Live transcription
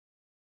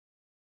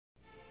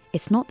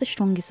It's not the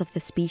strongest of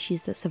the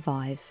species that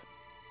survives,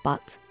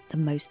 but the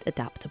most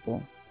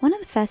adaptable. One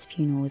of the first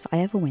funerals I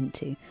ever went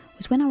to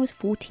was when I was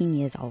 14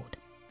 years old.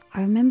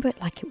 I remember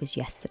it like it was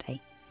yesterday.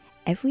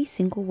 Every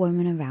single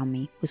woman around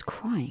me was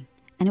crying,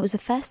 and it was the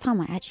first time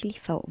I actually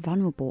felt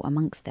vulnerable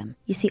amongst them.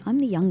 You see, I'm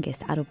the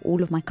youngest out of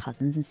all of my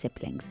cousins and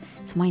siblings,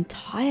 so my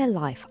entire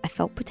life I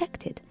felt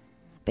protected.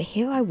 But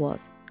here I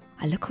was,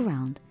 I look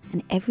around,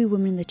 and every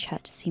woman in the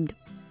church seemed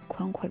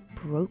quote-unquote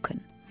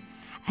broken.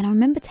 And I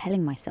remember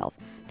telling myself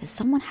that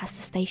someone has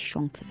to stay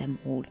strong for them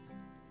all.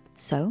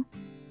 So,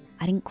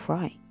 I didn't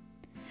cry.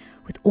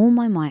 With all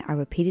my might, I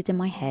repeated in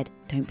my head,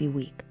 don't be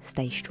weak,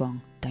 stay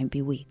strong. Don't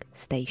be weak,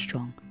 stay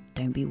strong.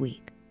 Don't be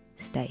weak,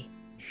 stay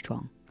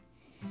strong.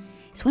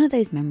 It's one of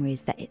those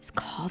memories that it's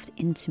carved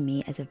into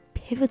me as a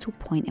pivotal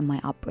point in my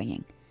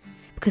upbringing.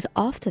 Because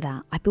after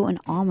that, I built an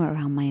armor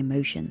around my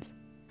emotions.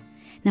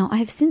 Now, I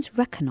have since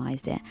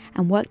recognized it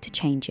and worked to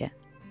change it.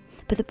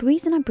 But the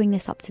reason I bring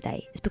this up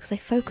today is because I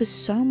focus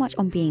so much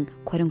on being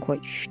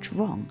quote-unquote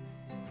strong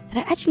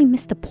that I actually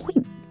missed the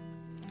point.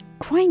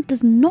 Crying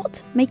does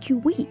not make you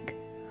weak.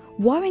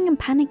 Worrying and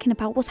panicking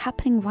about what's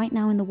happening right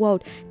now in the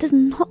world does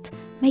not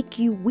make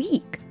you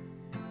weak.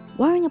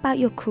 Worrying about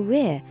your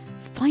career,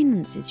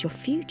 finances, your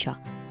future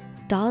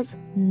does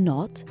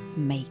not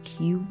make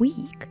you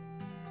weak.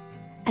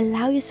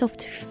 Allow yourself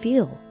to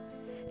feel.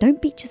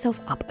 Don't beat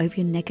yourself up over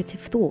your negative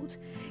thoughts.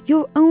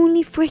 You're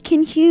only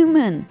freaking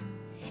human.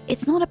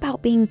 It's not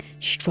about being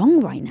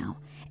strong right now.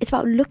 It's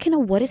about looking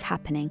at what is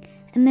happening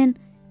and then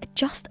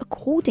adjust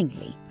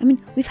accordingly. I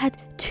mean, we've had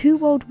 2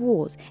 world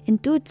wars,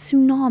 endured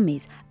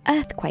tsunamis,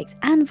 earthquakes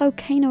and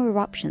volcano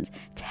eruptions,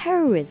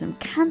 terrorism,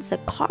 cancer,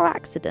 car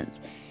accidents.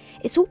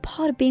 It's all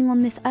part of being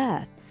on this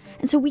earth.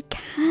 And so we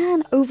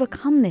can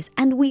overcome this,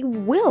 and we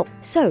will.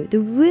 So the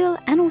real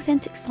and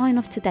authentic sign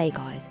of today,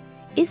 guys,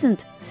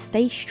 isn't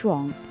stay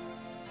strong.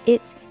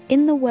 It's,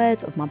 in the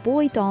words of my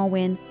boy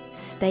Darwin,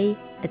 stay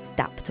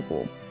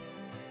adaptable.